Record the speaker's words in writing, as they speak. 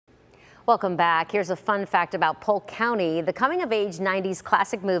Welcome back. Here's a fun fact about Polk County. The coming-of-age 90s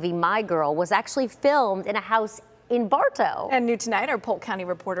classic movie My Girl was actually filmed in a house in Bartow. And new tonight, our Polk County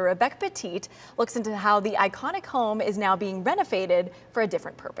reporter Rebecca Petit looks into how the iconic home is now being renovated for a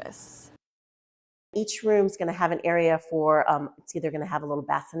different purpose. Each room's going to have an area for, it's either going to have a little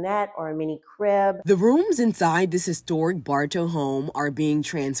bassinet or a mini crib. The rooms inside this historic Bartow home are being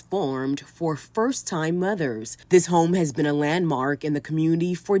transformed for first-time mothers. This home has been a landmark in the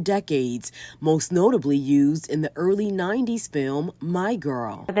community for decades, most notably used in the early 90s film My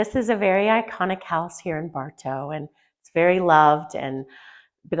Girl. This is a very iconic house here in Bartow, and it's very loved and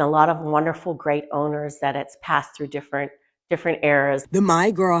been a lot of wonderful, great owners that it's passed through different eras. The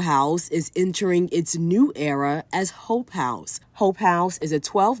My Girl house is entering its new era as Hope House. Hope House is a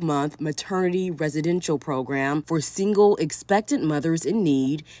 12-month maternity residential program for single expectant mothers in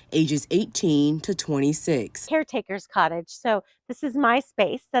need, ages 18 to 26. Caretaker's cottage. So this is my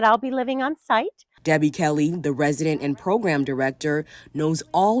space that I'll be living on site. Debbie Kelly, the resident and program director, knows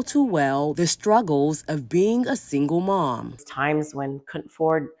all too well the struggles of being a single mom. Times when couldn't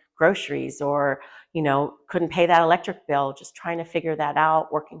afford groceries or, couldn't pay that electric bill, just trying to figure that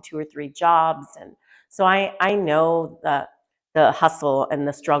out, working 2 or 3 jobs. And so I know the hustle and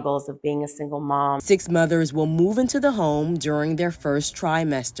the struggles of being a single mom. 6 mothers will move into the home during their first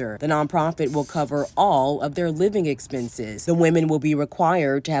trimester. The nonprofit will cover all of their living expenses. The women will be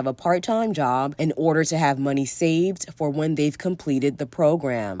required to have a part-time job in order to have money saved for when they've completed the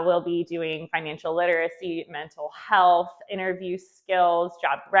program. We'll be doing financial literacy, mental health, interview skills,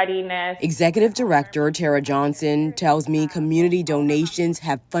 job readiness. Executive Director Tara Johnson tells me community donations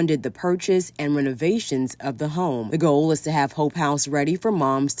have funded the purchase and renovations of the home. The goal is to have Hope House ready for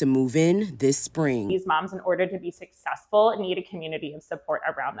moms to move in this spring. These moms, in order to be successful, need a community of support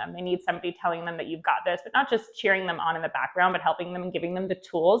around them. They need somebody telling them that you've got this, but not just cheering them on in the background, but helping them and giving them the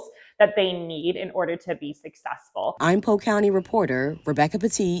tools that they need in order to be successful. I'm Polk County reporter Rebecca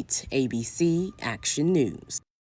Petit, ABC Action News.